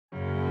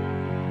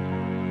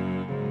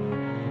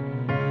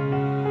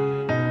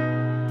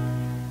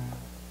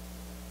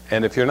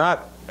And if you're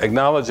not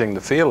acknowledging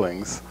the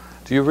feelings,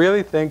 do you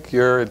really think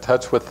you're in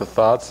touch with the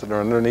thoughts that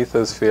are underneath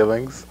those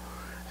feelings?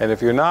 And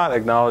if you're not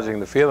acknowledging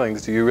the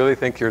feelings, do you really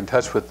think you're in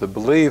touch with the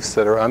beliefs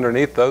that are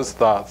underneath those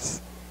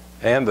thoughts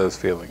and those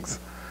feelings?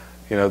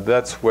 You know,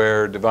 that's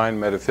where divine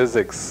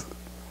metaphysics,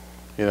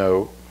 you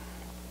know,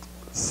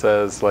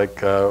 says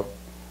like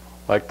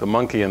the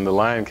monkey in the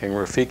Lion King,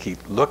 Rafiki,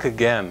 look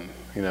again.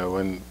 You know,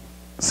 when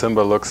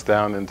Simba looks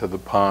down into the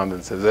pond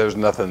and says, there's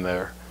nothing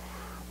there.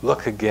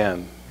 Look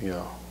again, you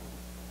know.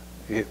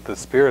 The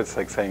Spirit's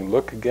like saying,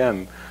 look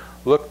again,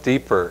 look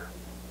deeper,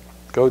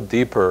 go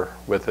deeper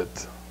with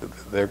it.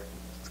 There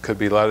could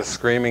be a lot of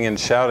screaming and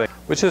shouting,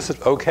 which is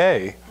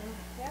okay.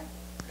 Yeah.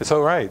 It's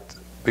all right,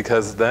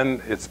 because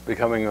then it's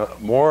becoming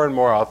more and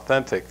more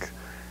authentic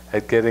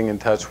at getting in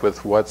touch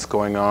with what's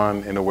going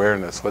on in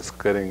awareness, what's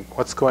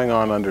going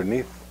on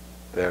underneath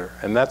there,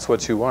 and that's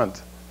what you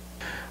want.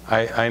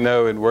 I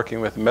know in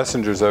working with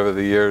messengers over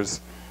the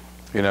years,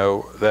 you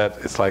know, that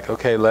it's like,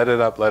 okay, let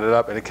it up,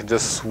 and it can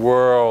just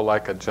swirl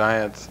like a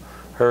giant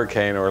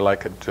hurricane or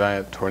like a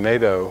giant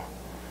tornado.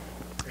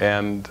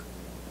 And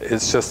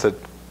it's just the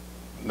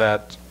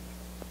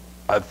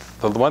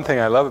one thing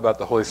I love about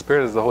the Holy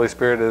Spirit is the Holy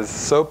Spirit is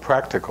so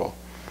practical.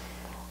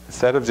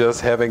 Instead of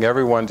just having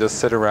everyone just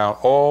sit around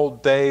all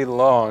day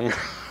long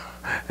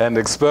and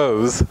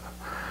expose,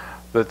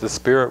 that the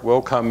Spirit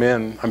will come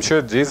in. I'm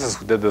sure Jesus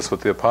did this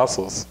with the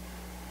apostles.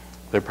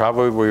 They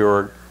probably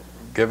were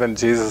giving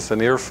Jesus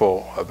an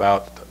earful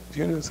about,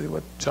 you know, see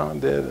what John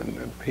did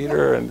and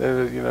Peter and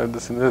you know,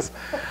 this and this.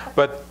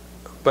 But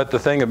the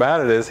thing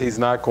about it is he's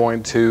not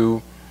going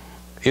to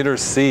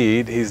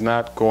intercede. He's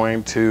not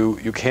going to,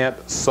 you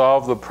can't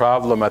solve the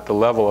problem at the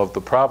level of the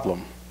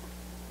problem.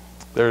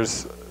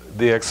 The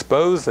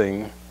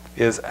exposing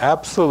is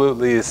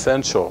absolutely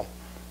essential.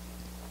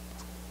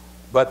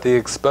 But the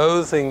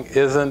exposing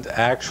isn't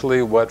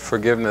actually what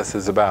forgiveness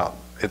is about.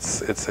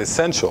 It's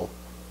essential.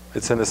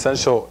 It's an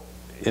essential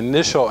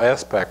initial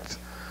aspect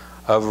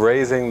of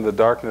raising the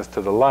darkness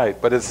to the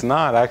light, but it's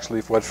not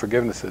actually what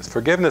forgiveness is.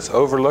 Forgiveness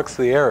overlooks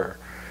the error.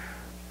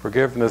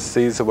 Forgiveness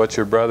sees that what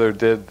your brother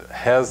did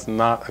has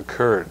not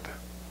occurred.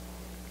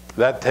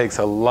 That takes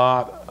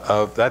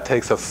that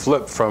takes a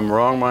flip from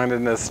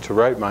wrong-mindedness to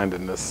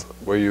right-mindedness,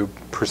 where you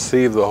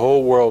perceive the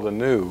whole world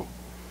anew,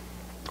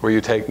 where you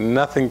take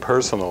nothing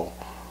personal,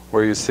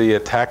 where you see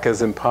attack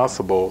as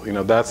impossible. You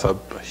know, that's a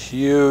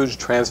huge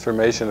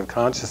transformation of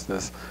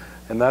consciousness.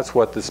 And that's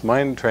what this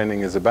mind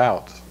training is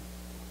about.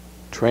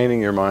 Training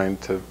your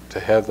mind to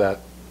have that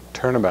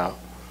turnabout.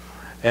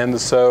 And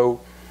so,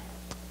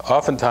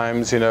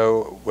 oftentimes, you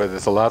know, where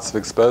there's lots of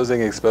exposing,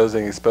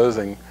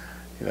 you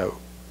know,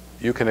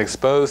 you can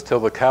expose till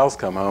the cows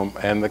come home,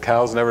 and the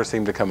cows never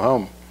seem to come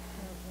home.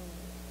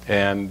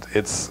 And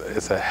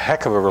it's a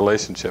heck of a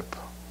relationship.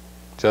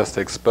 Just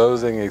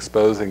exposing. It's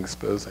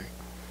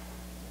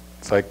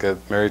like a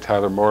Mary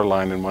Tyler Moore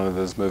line in one of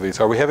those movies.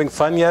 Are we having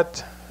fun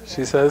yet?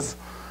 She says.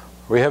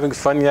 Are we having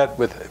fun yet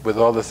with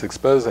all this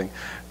exposing?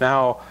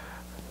 Now,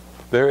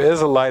 there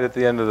is a light at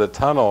the end of the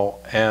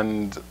tunnel,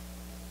 and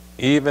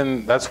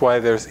that's why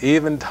there's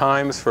even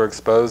times for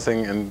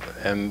exposing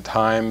and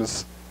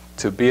times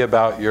to be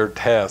about your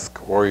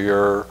task or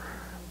your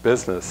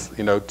business,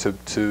 you know,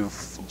 to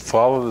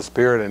follow the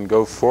Spirit and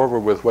go forward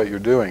with what you're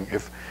doing.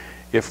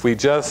 If we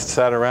just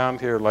sat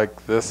around here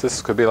like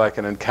this could be like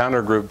an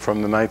encounter group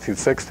from the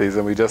 1960s,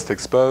 and we just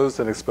exposed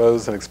and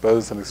exposed and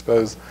exposed and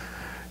exposed,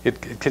 it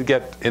could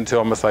get into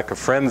almost like a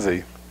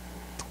frenzy.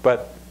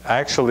 But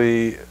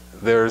actually,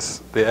 there's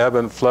the ebb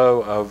and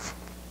flow of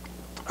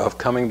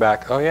coming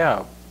back, oh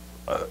yeah,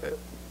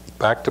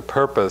 back to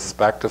purpose,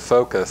 back to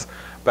focus,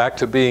 back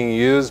to being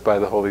used by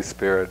the Holy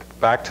Spirit,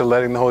 back to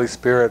letting the Holy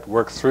Spirit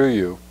work through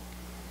you.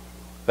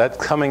 That's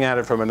coming at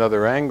it from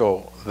another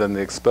angle than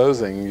the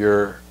exposing.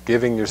 You're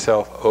giving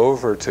yourself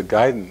over to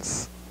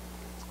guidance,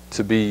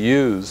 to be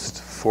used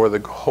for the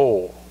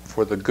whole,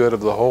 for the good of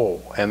the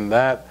whole. And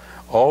that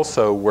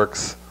also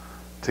works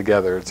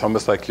together. It's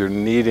almost like you're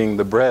kneading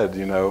the bread,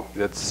 you know.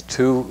 There's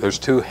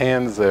two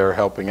hands there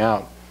helping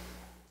out.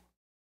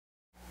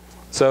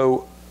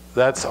 So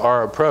that's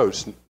our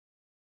approach.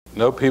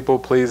 No people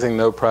pleasing,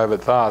 no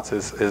private thoughts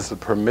is the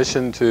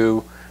permission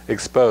to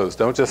expose.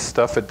 Don't just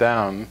stuff it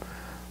down,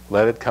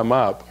 let it come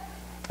up.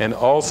 And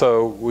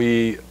also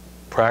we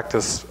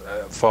practice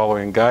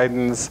following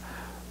guidance,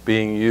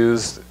 being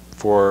used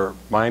for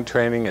mind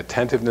training,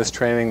 attentiveness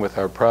training with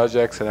our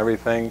projects and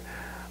everything,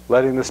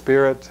 letting the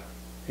Spirit,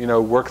 you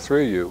know, work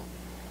through you.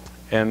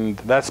 And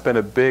that's been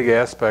a big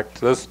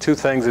aspect. Those two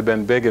things have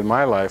been big in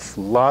my life.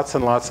 Lots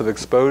and lots of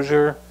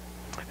exposure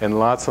and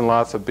lots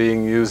of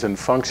being used in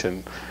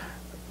function.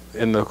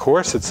 In the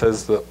Course it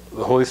says the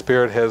Holy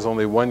Spirit has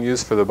only one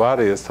use for the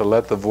body, is to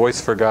let the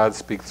voice for God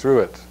speak through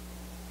it.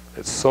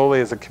 It's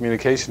solely as a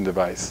communication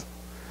device.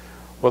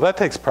 Well, that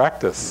takes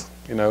practice,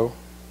 you know.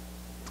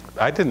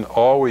 I didn't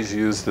always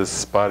use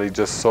this body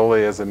just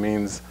solely as a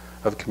means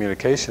of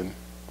communication.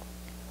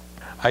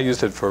 I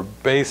used it for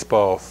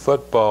baseball,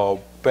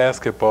 football,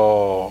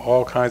 basketball,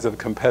 all kinds of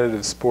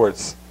competitive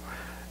sports.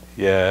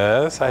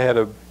 Yes, I had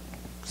a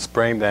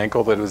sprained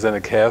ankle that was in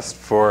a cast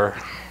for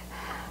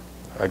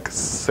like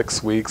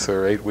 6 weeks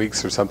or 8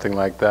 weeks or something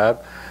like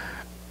that.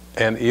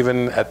 And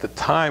even at the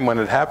time when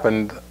it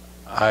happened,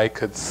 I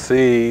could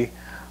see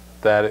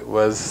that it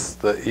was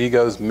the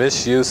ego's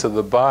misuse of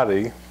the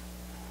body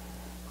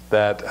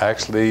that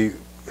actually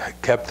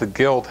kept the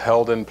guilt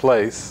held in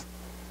place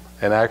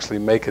and actually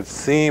make it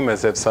seem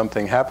as if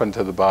something happened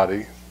to the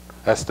body.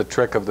 That's the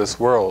trick of this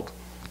world,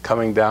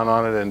 coming down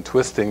on it and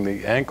twisting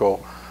the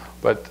ankle.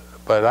 But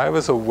I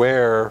was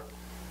aware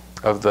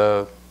of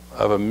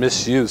a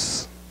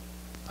misuse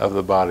of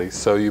the body.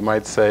 So you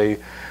might say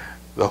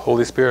the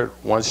Holy Spirit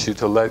wants you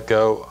to let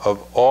go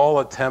of all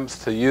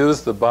attempts to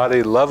use the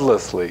body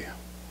lovelessly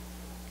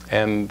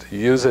and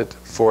use it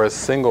for a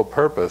single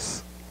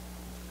purpose.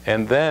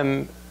 And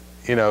then,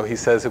 you know, he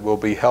says it will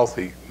be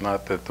healthy.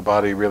 Not that the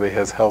body really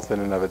has health in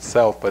and of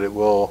itself, but it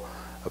will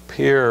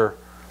appear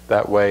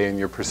that way in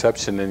your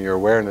perception and your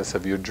awareness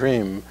of your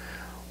dream.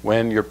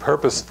 When your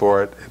purpose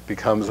for it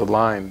becomes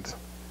aligned.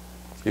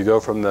 You go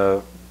from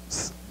the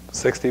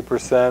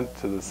 60%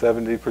 to the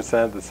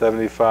 70%, the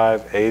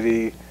 75,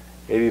 80,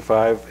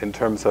 85 in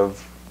terms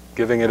of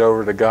giving it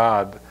over to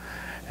God.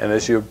 And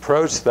as you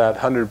approach that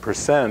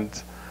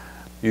 100%,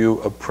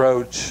 you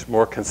approach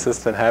more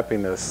consistent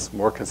happiness,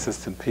 more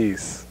consistent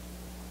peace,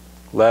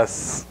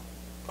 less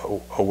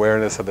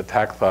awareness of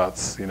attack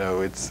thoughts. You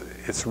know,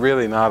 it's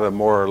really not a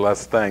more or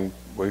less thing.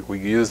 We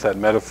use that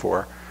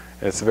metaphor.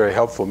 It's a very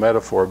helpful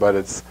metaphor, but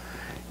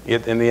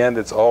in the end,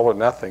 it's all or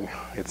nothing.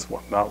 It's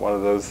not one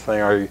of those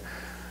things.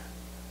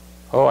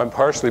 Oh, I'm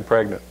partially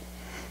pregnant.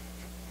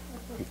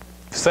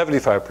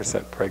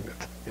 75%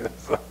 pregnant. You know,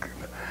 so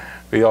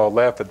we all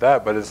laugh at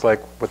that, but it's like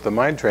with the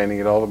mind training,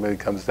 it ultimately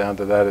comes down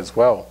to that as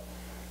well.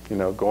 You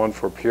know, going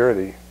for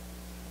purity.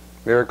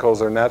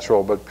 Miracles are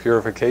natural, but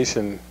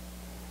purification,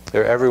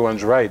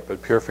 everyone's right,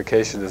 but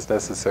purification is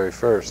necessary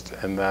first,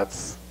 and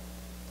that's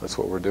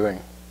what we're doing.